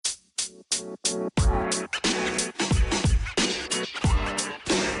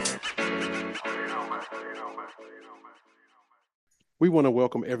We want to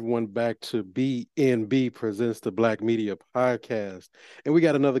welcome everyone back to BNB Presents the Black Media Podcast. And we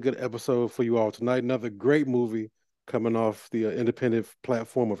got another good episode for you all tonight. Another great movie coming off the independent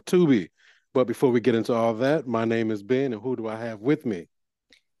platform of Tubi. But before we get into all that, my name is Ben, and who do I have with me?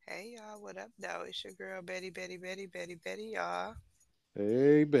 Hey y'all, what up though? It's your girl Betty, y'all.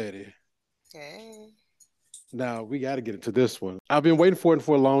 Hey, Betty. Hey. Now, we got to get into this one. I've been waiting for it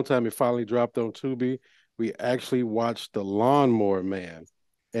for a long time. It finally dropped on Tubi. We actually watched The Lawnmower Man.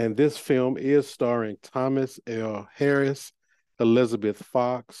 And this film is starring Thomas L. Harris, Elizabeth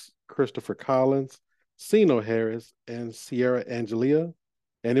Fox, Christopher Collins, Sino Harris, and Sierra Angelia.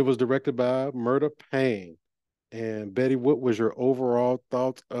 And it was directed by Murda Payne. And Betty, what was your overall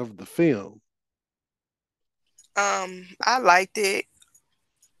thoughts of the film? I liked it.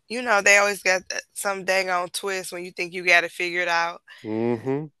 You know, they always got some dang on twist when you think you got to figure it out.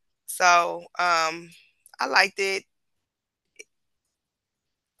 Mm-hmm. So, I liked it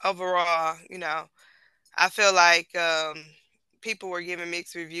overall. I feel like people were giving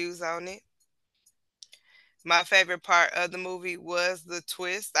mixed reviews on it. My favorite part of the movie was the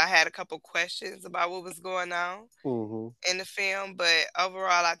twist. I had a couple questions about what was going on Mm-hmm. in the film, but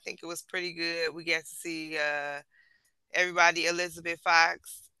overall, I think it was pretty good. We got to see everybody, Elizabeth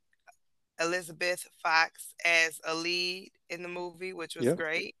Fox as a lead in the movie, which was Yeah.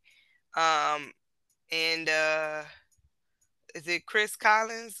 great. Um, and is it Chris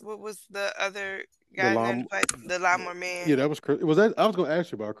Collins? What was the other The guy's name to lawn play the Lawnmower Man? Yeah, that was was that. I was going to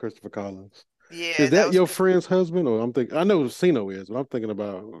ask you about Christopher Collins. Is Yeah, that that was your Chris. friend's husband, or I'm thinking? I know who Sino is, but I'm thinking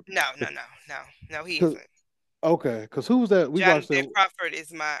about No, he because isn't. okay, because who was that? We watched Jonathan that. Crawford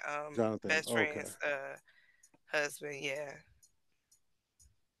is my Jonathan. best Okay, friend's husband. Yeah.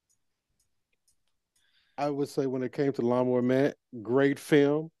 I would say when it came to Lawnmower Man, great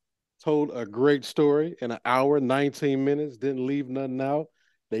film, told a great story in an hour, 19 minutes, didn't leave nothing out.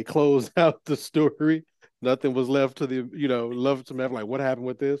 They closed out the story. Nothing was left to the love to me. I'm like, what happened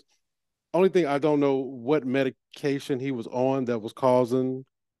with this? Only thing I don't know what medication he was on that was causing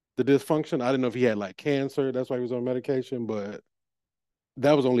the dysfunction. I didn't know if he had like cancer. That's why he was on medication, but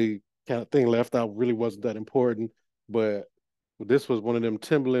that was only kind of thing left out. Really wasn't that important. But this was one of them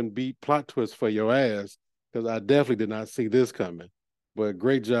Timberland beat plot twists for your ass because I definitely did not see this coming. But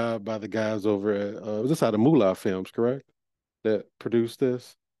great job by the guys over at was this out of Moolah Films, correct? That produced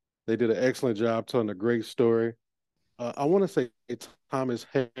this. They did an excellent job telling a great story. I want to say Thomas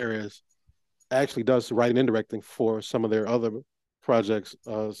Harris actually does writing and directing for some of their other projects,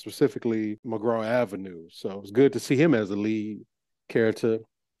 specifically McGraw Avenue. So it's good to see him as the lead character.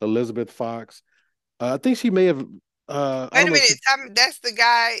 Elizabeth Fox. I think she may have. I Wait don't a know if she. minute, that's the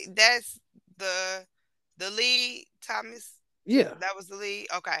guy. That's the the lead, Thomas. Yeah. That was the lead.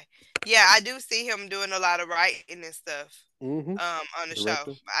 Okay, yeah, I do see him doing a lot of writing and stuff Mm-hmm. on the show.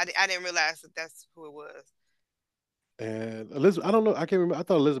 Director. I didn't realize that that's who it was. And Elizabeth. I don't know. I can't remember. I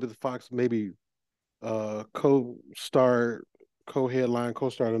thought Elizabeth Fox maybe co-starred, co-headline,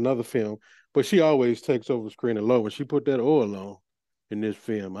 co-starred another film, but she always takes over screen alone. When she put that oil on in this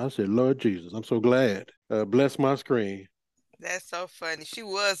film, I said, Lord Jesus, I'm so glad. Bless my screen. That's so funny. She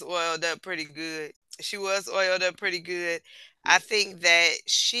was oiled up pretty good. She was oiled up pretty good. I Yeah. think that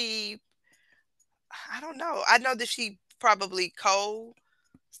I don't know. I know that she probably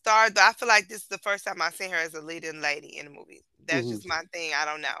co-starred, but I feel like this is the first time I've seen her as a leading lady in a movie. That's Mm-hmm. just my thing. I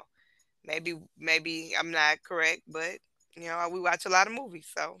don't know. Maybe I'm not correct, but we watch a lot of movies,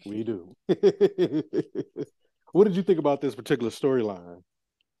 so We do. What did you think about this particular storyline?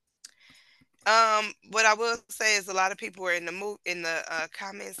 what I will say is a lot of people were in the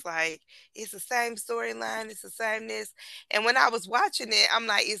comments like it's the same storyline, it's the same this. And when I was watching it, I'm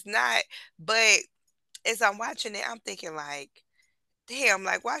like, it's not. But as I'm watching it, I'm thinking like, damn,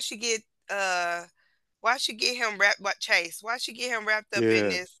 like uh why she get him wrapped what Chase? Why she get him wrapped up in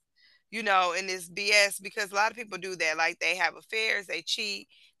Yes. this, in this BS? Because a lot of people do that. Like they have affairs, they cheat,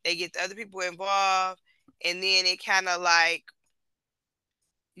 they get the other people involved, and then it kind of like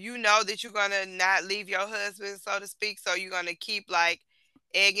that you're gonna not leave your husband, so to speak. So you're gonna keep like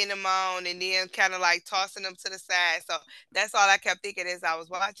egging him on and then kind of like tossing him to the side. So that's all I kept thinking as I was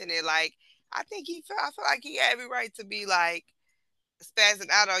watching it. Like I feel like he had every right to be like spazzing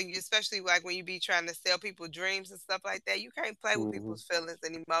out on you, especially like when you be trying to sell people dreams and stuff like that. You can't play with Mm-hmm. people's feelings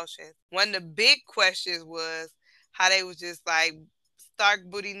and emotions. One of the big questions was how they was just like stark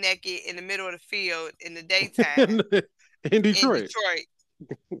booty naked in the middle of the field in the daytime In in Detroit. Detroit.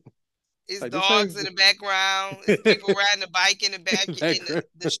 It's Like this dogs ain't in the background. It's people riding a bike in the back in background.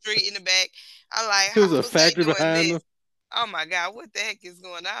 the street in the back. I'm like, It was how a was they factory doing behind them. this? Oh my God, what the heck is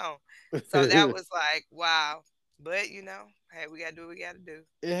going on? So that was like, wow. But hey, we gotta do what we gotta do.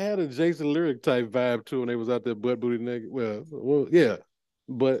 It had a Jason Lyric type vibe too when they was out there butt booty naked. Well, yeah,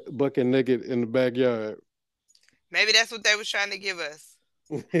 but bucking naked in the backyard. Maybe that's what they was trying to give us.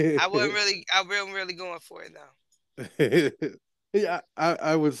 I wasn't really going for it though. Yeah,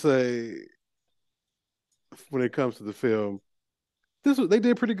 I would say when it comes to the film, they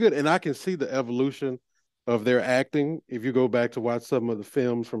did pretty good, and I can see the evolution of their acting. If you go back to watch some of the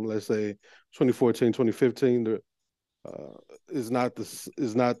films from, let's say, 2014, 2015, uh, is not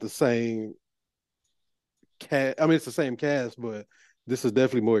the same cast. I mean, it's the same cast, but this is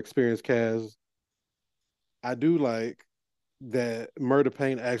definitely more experienced cast. I do like that Murder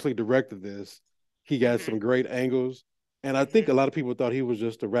Pain actually directed this. He got Mhm. some great angles, and I think Mhm. a lot of people thought he was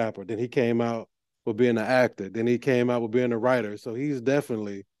just a rapper. Then he came out with being an actor. Then he came out with being a writer. So he's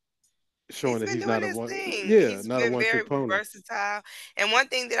definitely showing He's that been he's doing not a his one. thing. Yeah, He's not a been one very trick pony. versatile. And one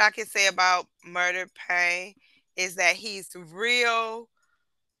thing that I can say about Murder Pain is that he's real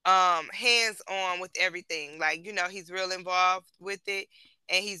hands on with everything. Like, he's real involved with it,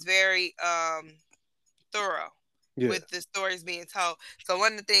 and he's very thorough Yeah, with the stories being told. So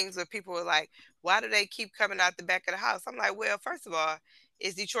one of the things where people were like, why do they keep coming out the back of the house? I'm like, well, first of all,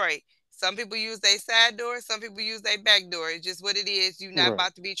 it's Detroit. Some people use their side door, some people use their back door. It's just what it is. You're not right.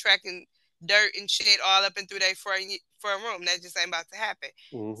 about to be tracking dirt and shit all up and through their front room. That just ain't about to happen.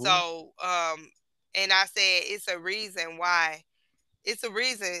 Hmm. So, and I said it's a reason why. It's a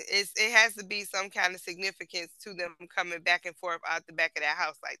reason. It has to be some kind of significance to them coming back and forth out the back of that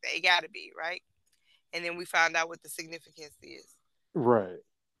house like that. It got to be right. And then we found out what the significance is. Right.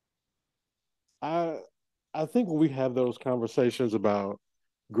 I I think when we have those conversations about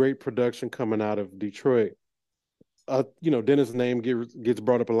great production coming out of Detroit, Dennis' name gets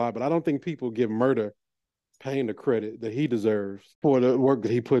brought up a lot, but I don't think people give Murder Payne the credit that he deserves for the work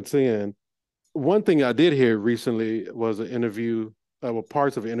that he puts in. One thing I did hear recently was an interview, well,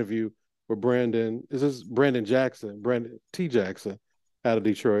 parts of an interview with Brandon Jackson, Brandon T. Jackson out of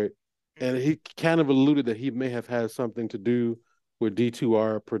Detroit. And Hmm. he kind of alluded that he may have had something to do with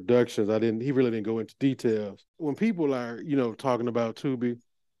D2R Productions. He really didn't go into details. When people are, talking about Tubi,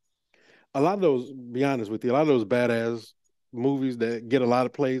 a lot of those, be honest with you, a lot of those badass movies that get a lot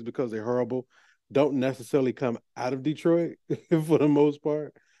of plays because they're horrible don't necessarily come out of Detroit for the most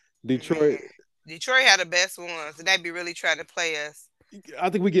part. Detroit, Man, Detroit had the best ones, and they be really trying to play us. I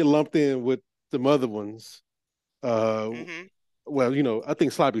think we get lumped in with some other ones. Uh, Hmm. well, I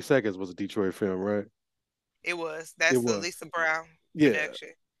think Sloppy Seconds was a Detroit film, right? It was. It That's the was, Lisa Brown yeah. production.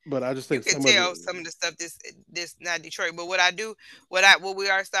 But I just You think can some of tell the some of the stuff this not Detroit, but what we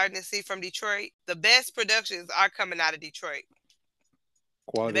are starting to see from Detroit, the best productions are coming out of Detroit.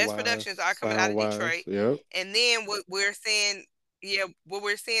 The quality best productions wise, are coming out sound of wise, Detroit. yeah. And then what we're seeing, yeah, what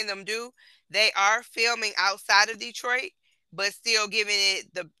we're seeing them do, they are filming outside of Detroit, but still giving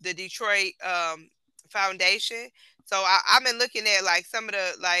it the Detroit foundation. So I've been looking at like some of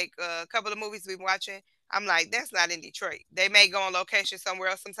the like a couple of movies we've been watching. I'm like, that's not in Detroit. They may go on location somewhere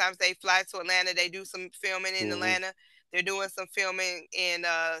else. Sometimes they fly to Atlanta. They do some filming in Hmm. Atlanta. They're doing some filming in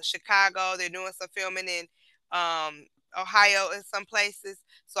Chicago. They're doing some filming in um, Ohio in some places.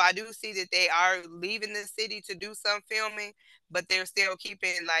 So I do see that they are leaving the city to do some filming, but they're still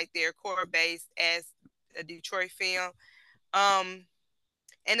keeping like their core base as a Detroit film. Um,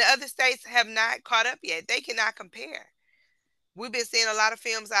 and the other states have not caught up yet. They cannot compare. We've been seeing a lot of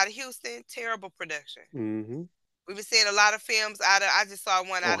films out of Houston, terrible production. Hmm. We've been seeing a lot of films out of. I just saw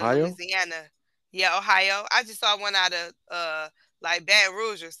one out of Ohio. Louisiana. Yeah, Ohio. I just saw one out of like Baton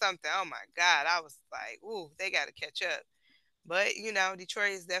Rouge or something. Oh my God, I was like, ooh, they got to catch up. But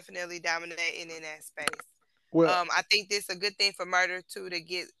Detroit is definitely dominating in that space. Well, I think this is a good thing for Murder too to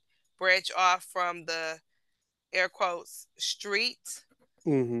get branch off from the air quotes street.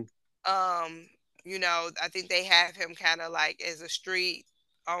 hmm, Um, I think they have him kind of like as a street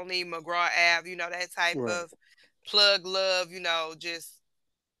only McGraw Ave, that type right. of plug love, just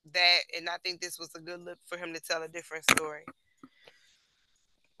that. And I think this was a good look for him to tell a different story.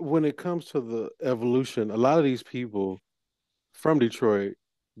 When it comes to the evolution, a lot of these people from Detroit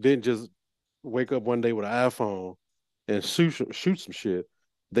didn't just wake up one day with an iPhone and shoot some shit.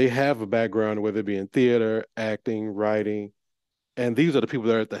 They have a background, whether it be in theater, acting, writing, and these are the people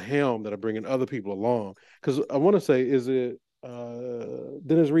that are at the helm that are bringing other people along. Because I want to say, is it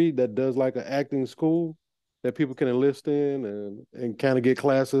Dennis Reed that does like an acting school that people can enlist in and kind of get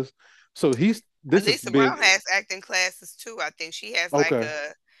classes? So this has Lisa Brown been has acting classes too. I think she has like okay.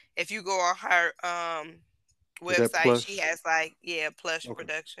 a If you go on her Is that website, she plush? has like, yeah, Plush Okay.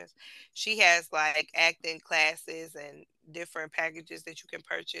 Productions. She has like acting classes and different packages that you can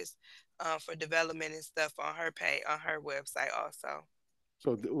purchase for development and stuff on her pay on her website also.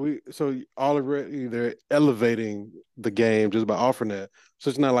 So already they're elevating the game just by offering that. So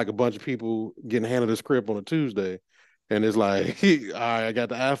it's not like a bunch of people getting handed a script on a Tuesday, and it's like, all right, I got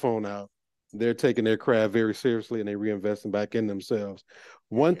the iPhone out. They're taking their craft very seriously and they reinvesting back in themselves.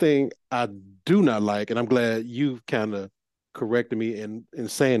 One Hmm. thing I do not like, and I'm glad you've kind of corrected me in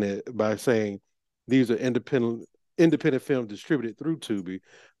saying it by saying these are independent films distributed through Tubi,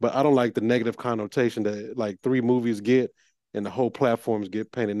 but I don't like the negative connotation that like three movies get and the whole platforms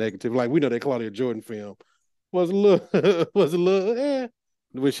get painted negative. Like we know that Claudia Jordan film was a little was a little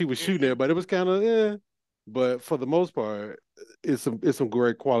when she was shooting Hmm. everybody. It was kind of but for the most part, it's some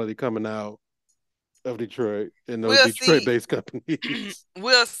great quality coming out of Detroit and those We'll Detroit see. based companies.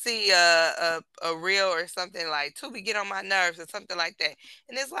 We'll see a reel or something like Tubi get on my nerves or something like that,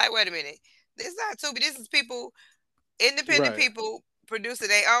 and it's like, wait a minute, this is not Tubi. This is people, independent Right, people producing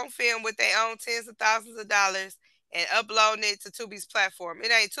their own film with their own tens of thousands of dollars and uploading it to Tubi's platform.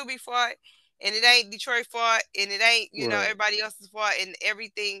 It ain't Tubi fault, and it ain't Detroit fault, and it ain't right. everybody else's fault. And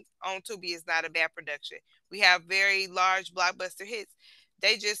everything on Tubi is not a bad production. We have very large blockbuster hits.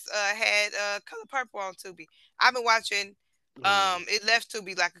 They just had Color Purple on Tubi. I've been watching. Oh yeah, It left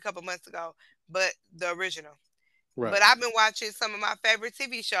Tubi like a couple months ago, but the original. But right. I've been watching some of my favorite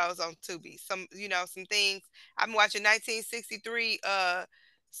TV shows on Tubi. Some things I've been watching 1963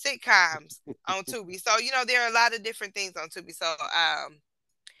 sitcoms on Tubi. So, there are a lot of different things on Tubi. So,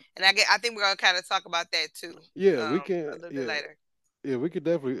 and I think we're gonna kind of talk about that too, Yeah, um, we can. a little bit Yeah, later. yeah, we could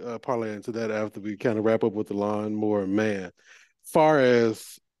definitely parlay into that after we kind of wrap up with the Lawnmower Man. Far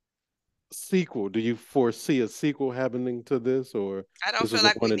as sequel, do you foresee a sequel happening to this, or I don't this feel was a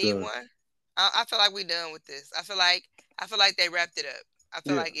like we one and need done? one. I feel like we're done with this. I feel like they wrapped it up. I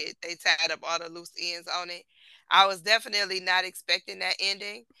feel Yeah, like they tied up all the loose ends on it. I was definitely not expecting that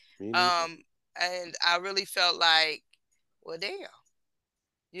ending. me neither. Um, and I really felt like, well, damn.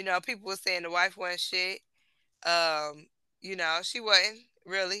 People were saying the wife wasn't shit. Um, she wasn't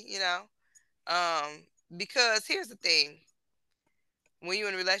really. Because here's the thing: when you're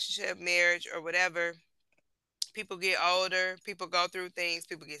in a relationship, marriage, or whatever, people get older, people go through things,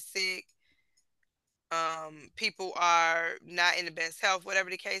 people get sick, people are not in the best health, whatever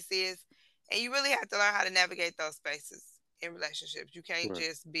the case is, and you really have to learn how to navigate those spaces in relationships. You can't Right.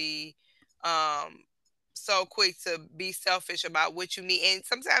 just be um, so quick to be selfish about what you need, and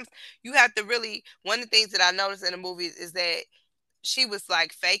sometimes you have to really. One of the things that I noticed in the movies is that she was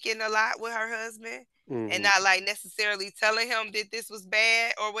like faking a lot with her husband and Mm-hmm. not like necessarily telling him that this was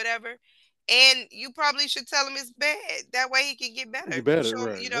bad or whatever. And you probably should tell him it's bad. That way he can get better. You better, Show him,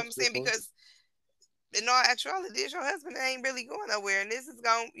 right? you know what That's I'm a good saying? point. Because in all actuality, this your husband ain't really going nowhere. And this is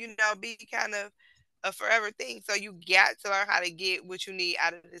going to, be kind of a forever thing. So you got to learn how to get what you need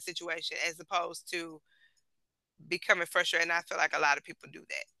out of the situation as opposed to becoming frustrated. And I feel like a lot of people do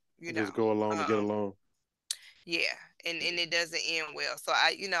that, you know. Just go along to get Um, along. yeah, and it doesn't end well. So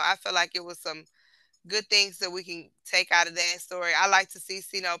I feel like it was some good things that we can take out of that story. I like to see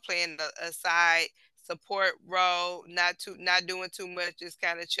Sino playing a side support role, not doing too much, just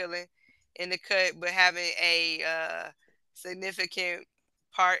kind of chilling in the cut, but having a significant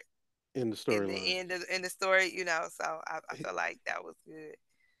part In the in the storyline. end of in the story. So I feel like that was good.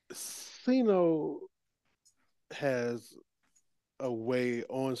 Sino has a way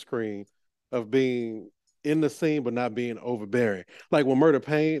on screen of being in the scene but not being overbearing. Like when Murder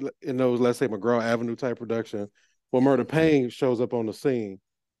Payne in those, let's say McGraw Avenue type production, when Murder Hmm. Payne shows up on the scene,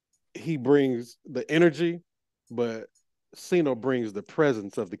 he brings the energy, but Sino brings the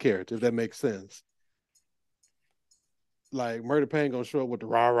presence of the character, if that makes sense. Like Murder Payne gonna show up with the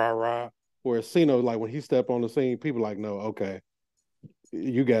rah rah rah. Whereas Sino, like when he step on the scene, people like, no, okay,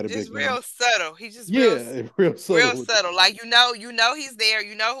 you got it, Just big dog. real subtle. He's just Yeah, real subtle real with it. subtle. Like he's there.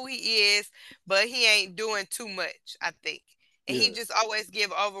 You know who he is, but he ain't doing too much. I think, and he Yeah, just always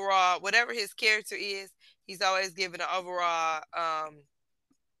give overall whatever his character is. He's always giving an overall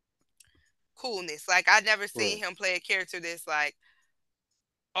coolness. Like I never seen right. him play a character that's like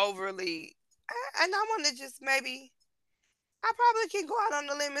overly. And I want to just maybe I probably can go out on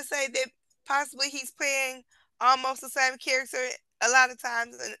the limb and say that possibly he's playing almost the same character a lot of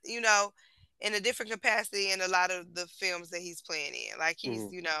times, and in a different capacity in a lot of the films that he's playing in. Like he's,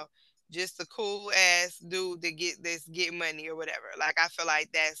 Mm-hmm. just a cool ass dude that get money or whatever. Like I feel like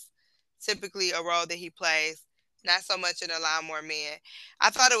that's typically a role that he plays. Not so much in a Lawnmower Man. I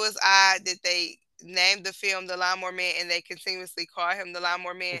thought it was odd that they named the film The Lawnmower Man and they continuously call him the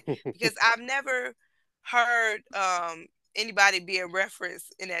Lawnmower Man because I've never heard anybody being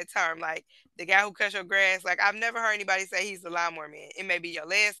referenced in that term. Like the guy who cuts your grass, like I've never heard anybody say he's the lawnmower man. It may be your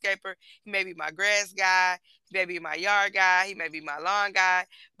landscaper, he may be my grass guy, he may be my yard guy, he may be my lawn guy,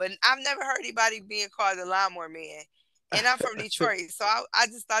 but I've never heard anybody being called the lawnmower man. And I'm from Detroit, so I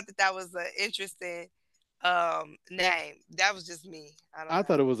just thought that that was an interesting name. That was just me. I don't I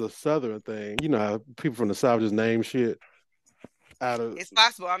thought it know. was a Southern thing. You know how people from the South just name shit out of. It's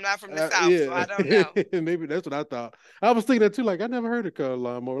possible. I'm not from the South, so Yeah, I don't know. maybe that's what I thought. I was thinking that too. Like I never heard it called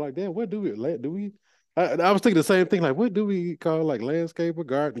lawnmower. Like damn, what do we do we? I was thinking the same thing. Like what do we call like landscaper,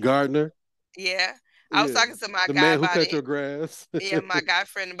 gardener? Yeah. I was Yeah, talking to my the guy man who about cut it. your grass. Yeah, my guy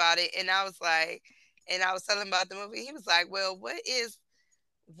friend about it, and I was like, and I was telling him about the movie. He was like, "Well, what is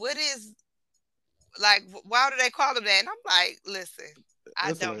like? Why do they call him that?" And I'm like, "Listen, I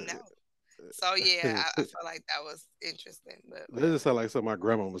That's don't like know." So yeah, I felt like that was interesting, but that just whatever. sound like something my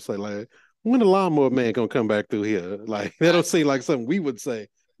grandma would say. Like when the lawnmower man gonna come back through here? Like that don't seem like something we would say,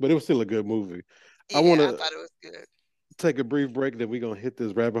 but it was still a good movie. I want Yeah, I to thought it was good. take a brief break, then we're gonna hit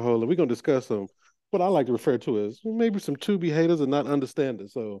this rabbit hole and we're gonna discuss some what I like to refer to as maybe some Tubi haters and not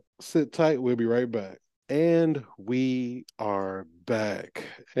understanders. So sit tight, we'll be right back. And we are back.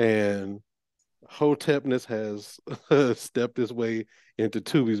 And Hotepness has stepped his way into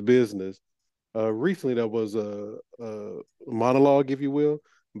Tubi's business. Recently, there was a monologue, if you will,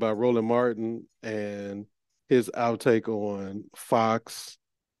 by Roland Martin and his outtake on Fox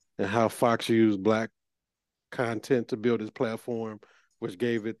and how Fox used black content to build its platform, which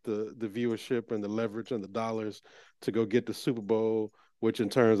gave it the viewership and the leverage and the dollars to go get the Super Bowl, which in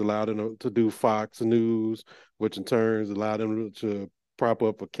turns allowed them to do Fox News, which in turns allowed them to prop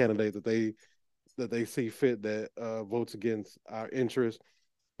up a candidate that they see fit that votes against our interests.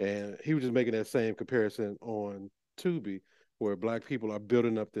 And he was just making that same comparison on Tubi, where black people are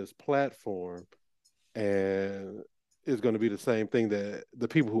building up this platform, and it's going to be the same thing that the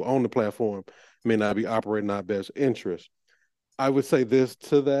people who own the platform may not be operating our best interest. I would say this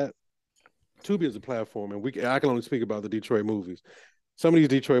to that: Tubi is a platform, and I can only speak about the Detroit movies. Some of these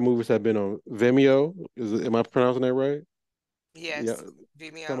Detroit movies have been on Vimeo. Am I pronouncing that right? Yeah. Yes,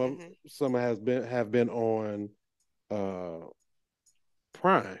 Vimeo. Some of some have been on uh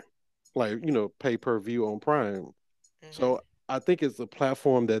Prime, like pay per view on Prime. Hmm. So I think it's a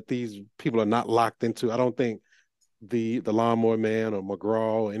platform that these people are not locked into. I don't think the Lawnmower Man or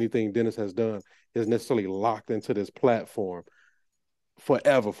McGraw or anything Dennis has done is necessarily locked into this platform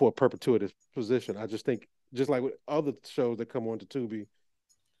forever for a perpetuitous position. I just think, just like with other shows that come on to Tubi,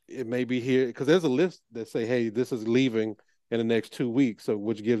 it may be here because there's a list that say, hey, this is leaving in the next 2 weeks, so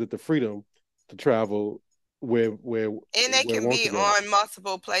which gives it the freedom to travel where where And they where it can wants to be go. on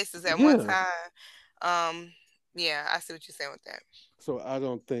multiple places at one Yeah. time. Yeah, I see what you're saying with that. So I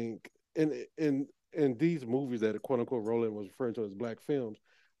don't think in these movies that quote unquote Roland was referring to as black films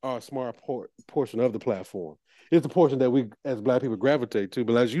are a smart portion of the platform. It's the portion that we as black people gravitate to.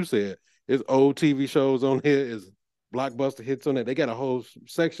 But as you said, it's old TV shows on here, is blockbuster hits on it. They got a whole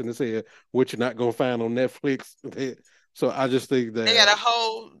section that said what you're not gonna find on Netflix. So I just think They got that a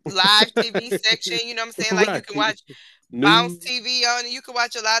whole live TV section. You know what I'm saying? Like you right can watch Bounce news, TV on it. You can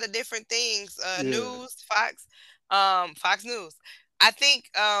watch a lot of different things. yeah, News, Fox News. I think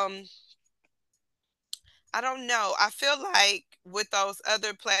I don't know. I feel like with those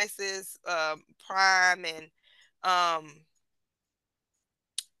other places, Prime and um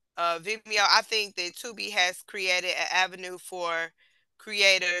Vimeo, I think that Tubi has created an avenue for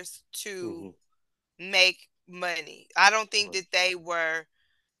creators to mm-hmm, make money. I don't think right, that they were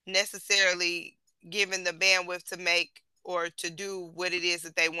necessarily given the bandwidth to make or to do what it is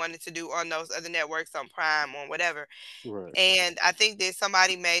that they wanted to do on those other networks on Prime or whatever. right, And I think that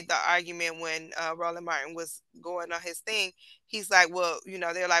somebody made the argument when Roland Martin was going on his thing. He's like, well,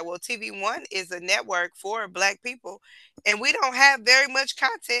 they're like, well, TV One is a network for Black people, and we don't have very much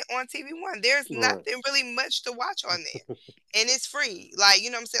content on TV One. There's right, nothing really much to watch on there, and it's free. Like,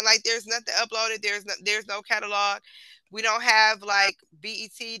 what I'm saying? Like, there's nothing uploaded. There's no catalog. We don't have like BET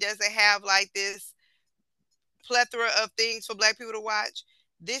doesn't have like this plethora of things for Black people to watch.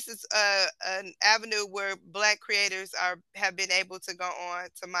 This is an avenue where Black creators have been able to go on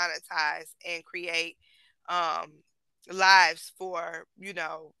to monetize and create um, lives for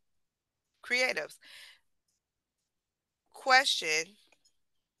creatives. Question: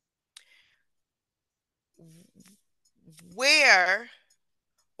 where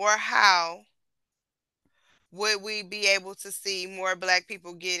or how would we be able to see more Black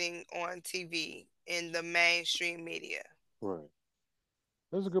people getting on TV in the mainstream media? right.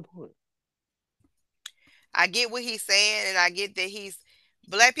 That's a good point. I get what he's saying, and I get that he's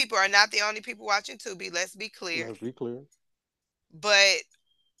black people are not the only people watching Tubi. Let's be clear, Let's be clear. but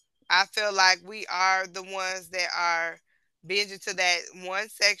I feel like we are the ones that are binging to that one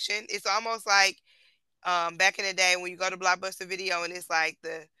section. It's almost like back in the day when you go to Blockbuster Video and it's like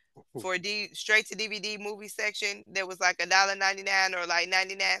the for D straight to DVD movie section, there was like $1.99 or like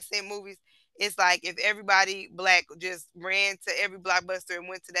 99-cent movies. It's like if everybody black just ran to every Blockbuster and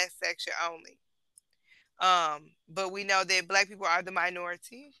went to that section only. But we know that black people are the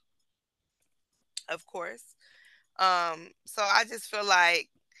minority, of course. So I just feel like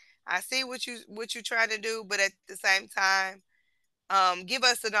I see what you're trying to do, but at the same time, give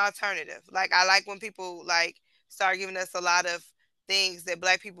us an alternative. Like I like when people like start giving us a lot of things that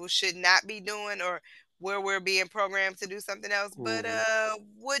black people should not be doing or where we're being programmed to do something else. But Mm-hmm.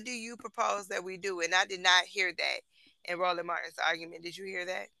 what do you propose that we do? And I did not hear that in Roland Martin's argument. Did you hear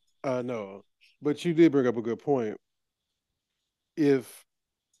that? No, but you did bring up a good point. If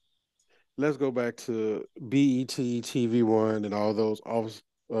let's go back to BET, TV One, and all those off.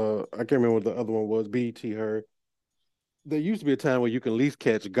 I can't remember what the other one was. BET, her. There used to be a time where you can at least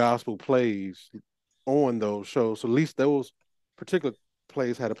catch gospel plays on those shows. So at least those particular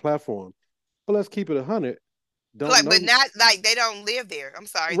plays had a platform. But let's keep it 100. Don't But know. not like they don't live there. I'm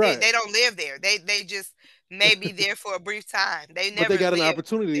sorry, Right. they don't live there. They just may be there for a brief time. They But they never got an lived there.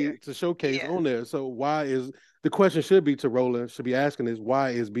 opportunity to showcase Yeah. on there. So why is the question should be to Roland, should be asking is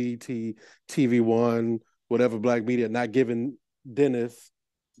why is BET, TV One, whatever black media not giving Dennis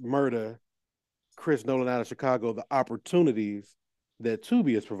Murder, Chris Nolan out of Chicago the opportunities that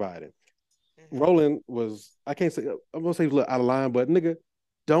Tubi is providing? Hmm. Roland was, I can't say, I'm gonna say he's a little out of line, but nigga,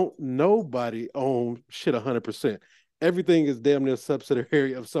 don't nobody own shit 100%. Everything is damn near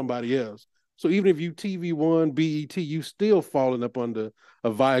subsidiary of somebody else. So even if you TV One, BET, you still falling up under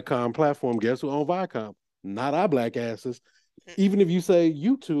a Viacom platform. Guess who own Viacom? Not our black asses. Even if you say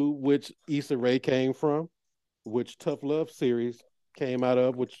YouTube, which Issa Rae came from, which Tough Love series came out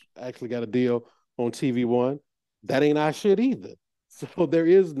of, which actually got a deal on TV One, that ain't our shit either. So there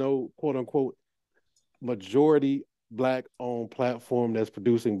is no quote unquote majority black owned platform that's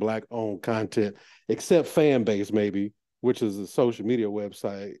producing black owned content, except fan base maybe, which is a social media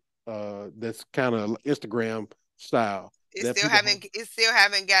website that's kind of Instagram style that people It still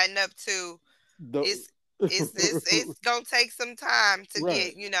haven't gotten up to the it's it's gonna take some time to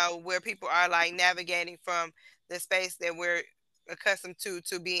right, get, where people are like navigating from the space that we're accustomed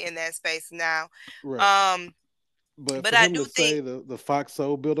to be in that space now. right. Um But but for I him do to think say the Fox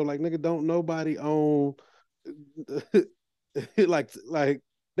Soul builder, like nigga, don't nobody own like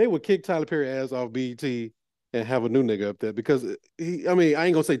they would kick Tyler Perry ass off BT and have a new nigga up there because he. I mean, I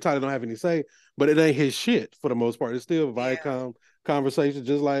ain't gonna say Tyler don't have any say, but it ain't his shit for the most part. It's still yeah. Viacom conversation,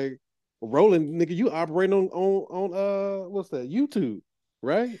 just like Roland, nigga. You operating on what's that YouTube,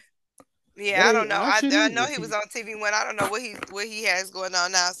 right? Yeah, That I don't ain't know. our shit I know either. he was on TV when I don't know what he has going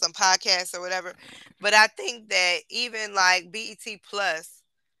on now, some podcasts or whatever. But I think that even like BET Plus,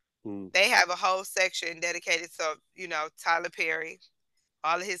 Mm, they have a whole section dedicated to, Tyler Perry,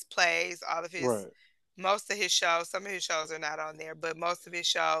 all of his plays, all of his right, most of his shows. Some of his shows are not on there, but most of his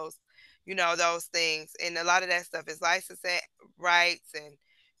shows, those things. And a lot of that stuff is licensing rights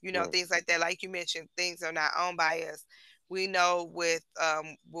and, right. things like that. Like you mentioned, things are not owned by us. We know with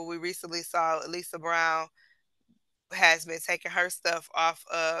what we recently saw, Lisa Brown has been taking her stuff off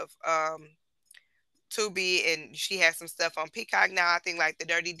of Tubi, and she has some stuff on Peacock now. I think like the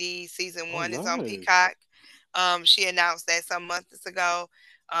Dirty D season Oh, one is on nice. Peacock. She announced that some months ago.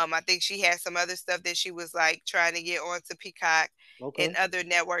 I think she had some other stuff that she was like trying to get onto Peacock and Okay. other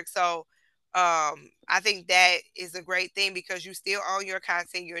networks. So I think that is a great thing because you still own your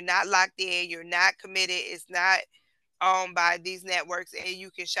content. You're not locked in. You're not committed. It's not owned by these networks, and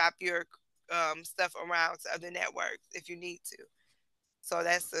you can shop your stuff around to other networks if you need to. So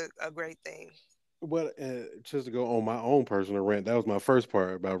that's a great thing. Well, just to go on my own personal rant, that was my first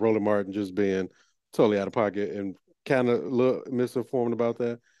part about Roland Martin just being totally out of pocket and kind of look misinformed about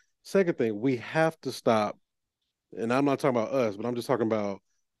that. Second thing, we have to stop, and I'm not talking about us, but I'm just talking about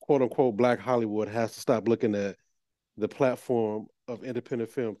quote unquote Black Hollywood has to stop looking at the platform of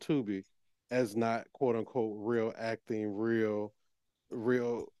independent film Tubi as not quote unquote real acting, real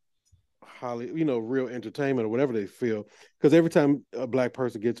real entertainment or whatever they feel. Because every time a black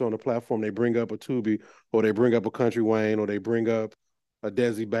person gets on a platform, they bring up a Tubi or they bring up a Country Wayne or they bring up a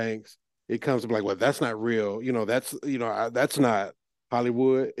Desi Banks. It comes to be like, well, that's not real. That's not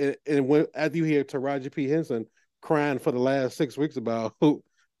Hollywood. And when after you hear Taraji P Henson crying for the last 6 weeks about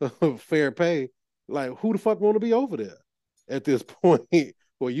fair pay, like who the fuck want to be over there at this point?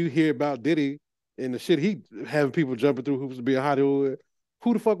 Or you hear about Diddy and the shit he having people jumping through hoops to be in Hollywood.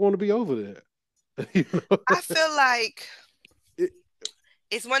 Who the fuck want to be over there? you know, I feel like it,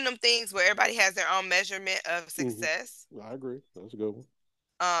 it's one of them things where everybody has their own measurement of hmm success. I agree. That's a good one.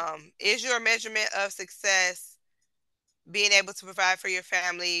 Is your measurement of success being able to provide for your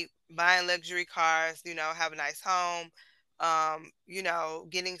family, buying luxury cars, have a nice home,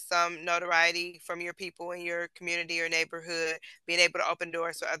 getting some notoriety from your people in your community or neighborhood, being able to open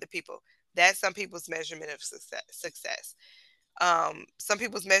doors for other people? That's some people's measurement of success. Some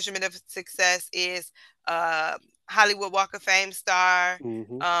people's measurement of success is uh, Hollywood Walk of Fame star,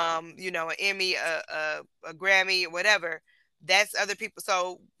 Hmm an Emmy, a Grammy, or whatever. That's other people.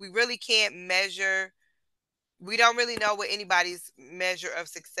 So we don't really know what anybody's measure of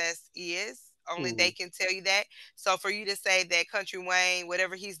success is. Only they hmm can tell you that. So for you to say that Country Wayne,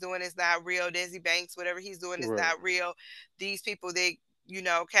 whatever he's doing is not real, Desi Banks, whatever he's doing is Right. not real, these people that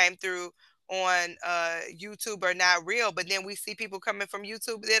came through on YouTube are not real. But then we see people coming from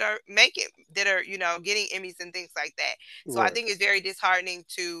YouTube that are getting Emmys and things like that. So I Right. think it's very disheartening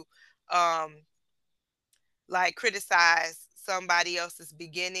to um, like criticize somebody else's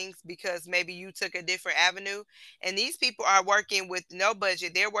beginnings because maybe you took a different avenue. And these people are working with no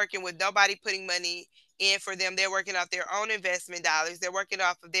budget. They're working with nobody putting money in for them. They're working off their own investment dollars. They're working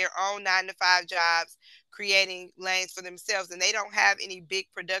off of their own 9 to 5 jobs, creating lanes for themselves. And they don't have any big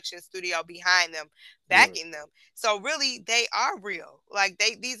production studio behind them, Right. backing them. So really they are real. Like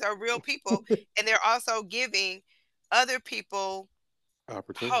these are real people. And they're also giving other people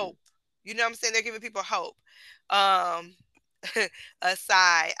Opportunity. hope. You know what I'm saying? They're giving people hope. Um,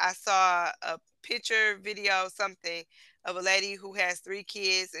 aside, I saw a picture, video, something of a lady who has 3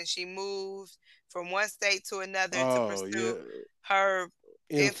 kids and she moved from one state to another to Oh yeah. pursue her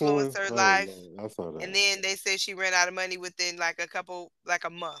Influence. influencer Oh life. Lord, I saw And that. then they said she ran out of money within like a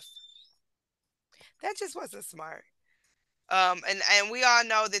month. That just wasn't smart. And we all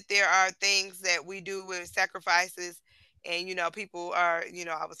know that there are things that we do with sacrifices, and people are,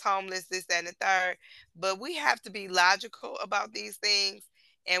 I was homeless, this, that, and the third. But we have to be logical about these things,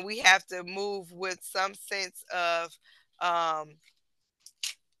 and we have to move with some sense of um,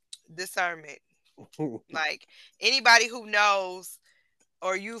 discernment. Like anybody who knows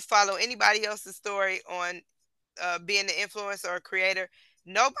or you follow anybody else's story on being an influencer or a creator,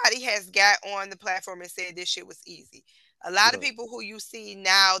 nobody has got on the platform and said this shit was easy. A lot of right. people who you see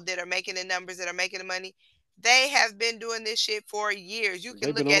now that are making the numbers, that are making the money, they have been doing this shit for years. You can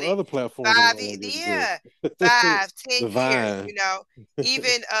They've been look at on it other platforms and getting yeah, rich. 5, 10 years, Divine.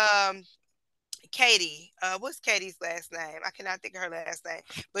 even Katie, what's Katie's last name? I cannot think of her last name,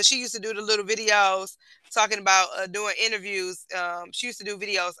 but she used to do the little videos talking about doing interviews. She used to do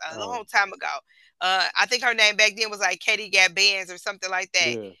videos a long Oh time ago. I think her name back then was like Katie Got Bands or something like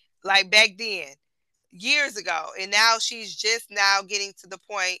that. yeah. Like back then, years ago, and now she's just now getting to the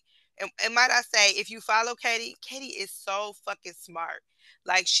point. And might I say, if you follow Katie, Katie is so fucking smart.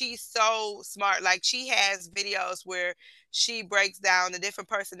 Like she's so smart. Like she has videos where she breaks down the different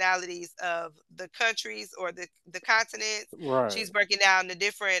personalities of the countries or the continents. Right. She's breaking down the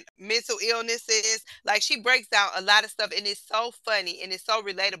different mental illnesses. Like she breaks down a lot of stuff, and it's so funny and it's so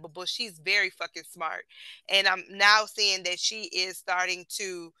relatable. But she's very fucking smart, and I'm now seeing that she is starting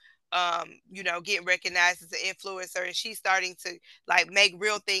to getting recognized as an influencer, and she's starting to like make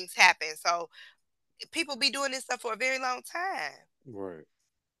real things happen. So people be doing this stuff for a very long time. Right.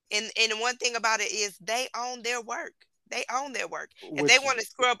 And one thing about it is they own their work. They own their work. If they Which want to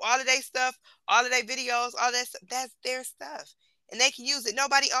scrub all of their stuff, all of their videos, all that stuff, that's their stuff. And they can use it.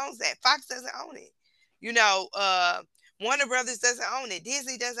 Nobody owns that. Fox doesn't own it. You know, Warner Brothers doesn't own it.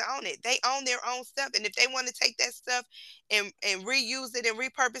 Disney doesn't own it. They own their own stuff. And if they want to take that stuff and reuse it and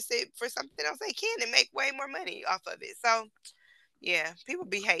repurpose it for something else, they can and make way more money off of it. So yeah, people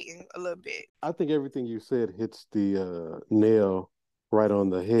be hating a little bit. I think everything you said hits the nail right on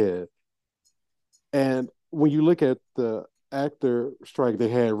the head. And when you look at the actor strike they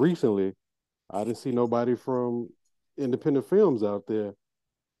had recently, I didn't see nobody from independent films out there.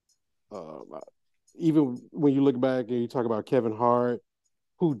 Um, Even when you look back and you talk about Kevin Hart,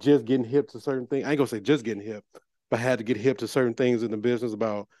 who just getting hip to certain things. I ain't gonna say just getting hip, but had to get hip to certain things in the business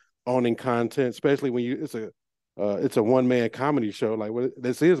about owning content, especially when it's a one man comedy show. Like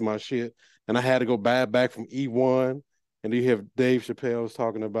this is my shit, and I had to go buy it back from E1. And you have Dave Chappelle's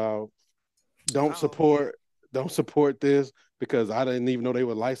talking about don't Oh yeah. support don't support this because I didn't even know they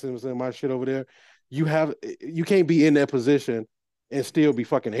were licensing my shit over there. You can't be in that position and still be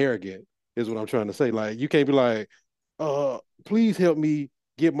fucking arrogant, is what I'm trying to say. Like you can't be like, please help me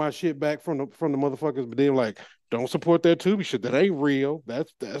get my shit back from the motherfuckers, but then like don't support that Tubi shit. That ain't real.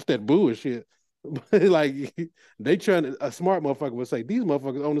 That's that bullshit. Like they trying to, a smart motherfucker would say these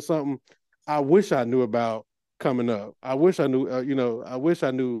motherfuckers own something I wish I knew about coming up. I wish I knew, I wish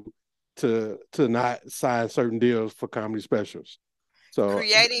I knew to not sign certain deals for comedy specials. So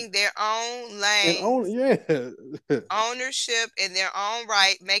Creating their own and own, lanes, yeah, ownership in their own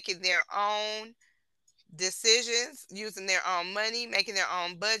right, making their own decisions, using their own money, making their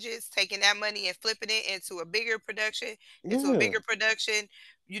own budgets, taking that money and flipping it into a yeah, bigger production,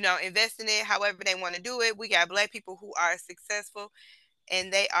 investing it however they want to do it. We got black people who are successful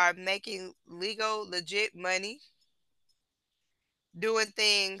and they are making legal, legit money doing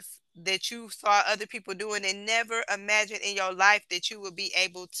things that you saw other people doing and never imagined in your life that you would be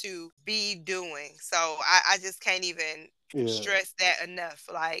able to be doing. So I just can't even yeah. stress that enough.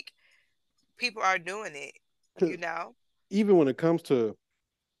 Like people are doing it, Because you know? even when it comes to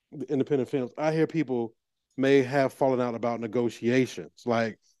the independent films, I hear people may have fallen out about negotiations.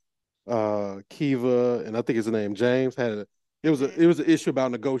 Like Kiva and I think his name James had Hmm. it was an issue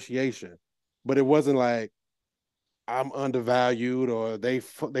about negotiation, but it wasn't like I'm undervalued or they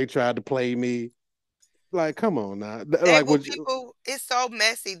tried to play me. Like, come on now. They Like, will would you? people it's so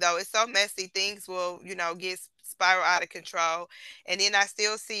messy though. It's so messy. Things will, get spiral out of control. And then I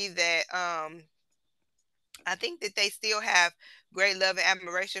still see that I think that they still have great love and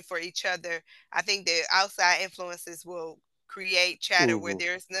admiration for each other. I think that outside influences will create chatter where Mm-hmm.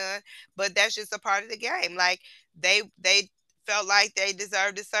 there's none, but that's just a part of the game. Like they felt like they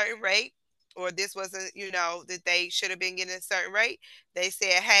deserved a certain rate, or this wasn't, that they should have been getting a certain rate. They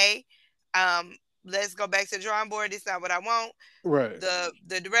said, "Hey, um, let's go back to the drawing board. This is not what I want." Right.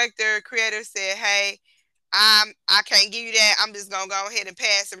 The director creator said, "Hey, I can't give you that. I'm just gonna go ahead and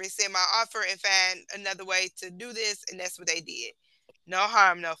pass and rescind my offer and find another way to do this." And that's what they did. No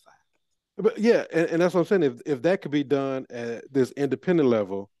harm, no foul. But yeah, and that's what I'm saying. If that could be done at this independent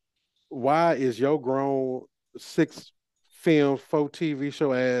level, why is your grown 6 film, 4 TV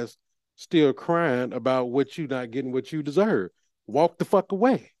show ass still crying about what you not getting what you deserve? Walk the fuck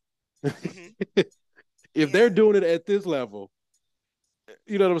away. Hmm. If they're Yeah, doing it at this level,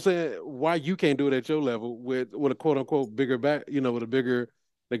 you know what I'm saying? Why you can't do it at your level with a quote unquote bigger back, with a bigger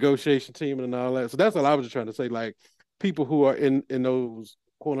negotiation team and all that. So that's all I was just trying to say. Like people who are in those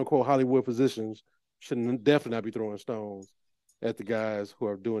quote unquote Hollywood positions should definitely not be throwing stones at the guys who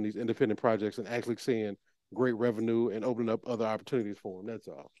are doing these independent projects and actually seeing great revenue and opening up other opportunities for them. That's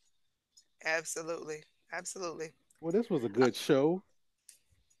all. absolutely, absolutely. Well, this was a Uh, good show.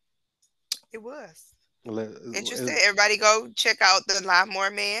 It was interesting. Let- Everybody go check out the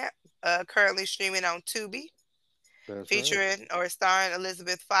Lawnmower Man. Currently streaming on Tubi, That's right. featuring or starring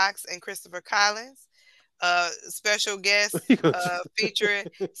Elizabeth Fox and Christopher Collins. Special guest featuring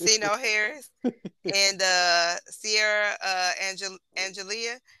Sino Harris and Sierra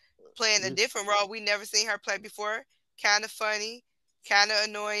Angelia playing a different role we never seen her play before. Kind of funny, kind of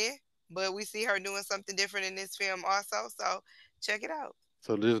annoying, but we see her doing something different in this film also. So check it out.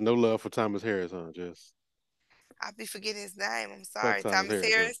 So there's no love for Thomas Harris, huh? Just I'll be forgetting his name. I'm fuck sorry. Thomas Thomas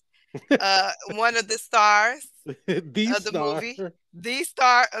Harris, huh? Harris, one of the stars The of the star. movie, the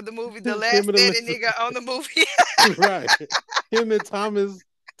star of the movie, the Him last and standing Elizabeth. nigga on the movie. Right. Him and Thomas.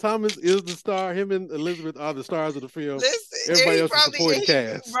 Thomas is the star. Him and Elizabeth are the stars of the film. Listen, Everybody he else is probably supporting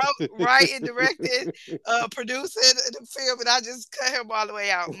and he cast. wrote, write, and directed, producing the film, and I just cut him all the way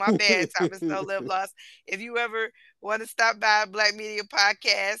out. My bad, Thomas. No love lost. If you ever want to stop by Black Media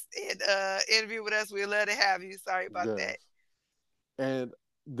Podcast and interview with us, we'd love to have you. Sorry about that. Yes. And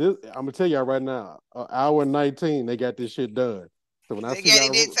this, I'm gonna tell y'all right now, an hour and 19, they got this shit done. So when I see Again,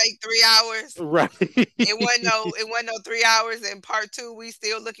 it didn't y'all, take 3 hours. right, It wasn't no 3 hours. In part two, we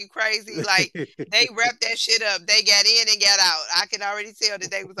still looking crazy. Like they wrapped that shit up. They got in and got out. I can already tell that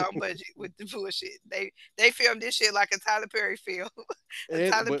they was on budget with the bullshit. They filmed this shit like a Tyler Perry film. A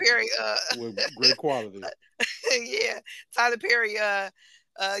and Tyler but Perry with great quality. yeah. Tyler Perry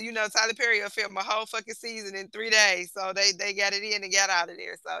Tyler Perry will film a whole fucking season in 3 days. So they got it in and got out of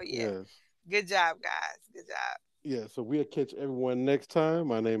there. So yeah. Yes. Good job, guys. Good job. Yeah. So we'll catch everyone next time.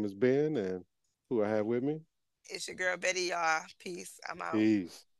 My name is Ben, and who I have with me. It's your girl Betty, y'all. Peace. I'm out. Peace.